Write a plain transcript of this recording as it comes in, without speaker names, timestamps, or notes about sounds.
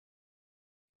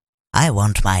I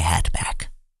want my hat back.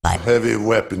 Heavy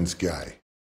weapons guy.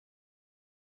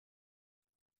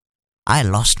 I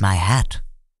lost my hat.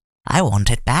 I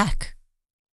want it back.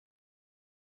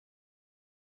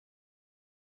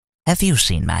 Have you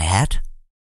seen my hat?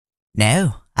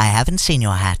 No, I haven't seen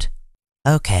your hat.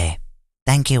 Okay,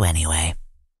 thank you anyway.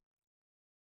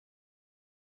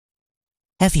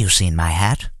 Have you seen my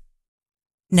hat?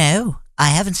 No, I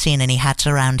haven't seen any hats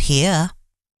around here.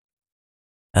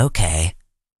 Okay,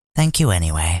 thank you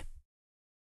anyway.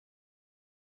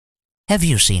 Have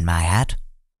you seen my hat?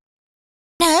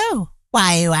 No,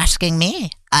 why are you asking me?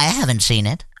 I haven't seen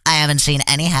it. I haven't seen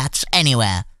any hats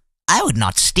anywhere. I would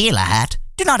not steal a hat.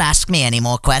 Do not ask me any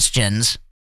more questions.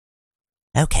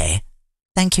 Okay,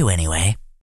 thank you anyway.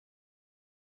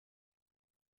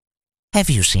 Have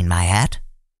you seen my hat?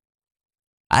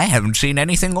 I haven't seen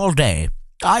anything all day.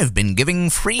 I've been giving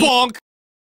free... Bonk!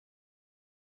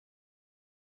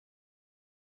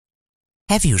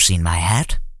 Have you seen my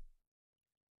hat?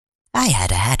 I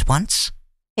had a hat once.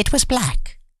 It was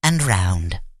black and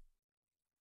round.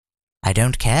 I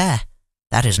don't care.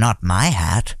 That is not my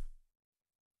hat.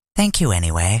 Thank you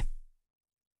anyway.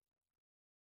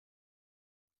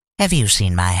 Have you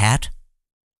seen my hat?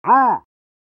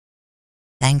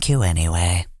 Thank you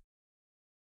anyway.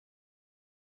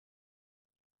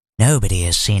 Nobody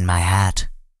has seen my hat.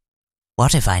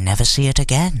 What if I never see it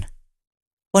again?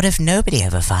 What if nobody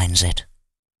ever finds it?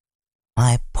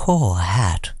 My poor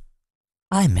hat.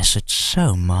 I miss it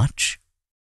so much.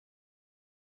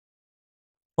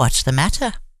 What's the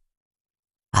matter?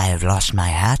 I have lost my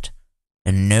hat,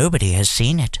 and nobody has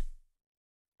seen it.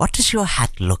 What does your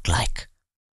hat look like?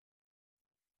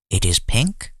 It is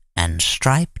pink and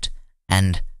striped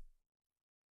and...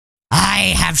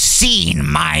 I have seen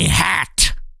my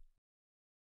hat!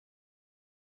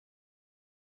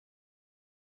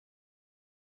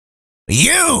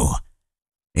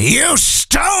 You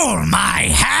stole my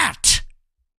hat!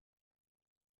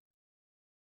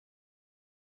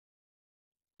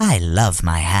 I love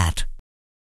my hat.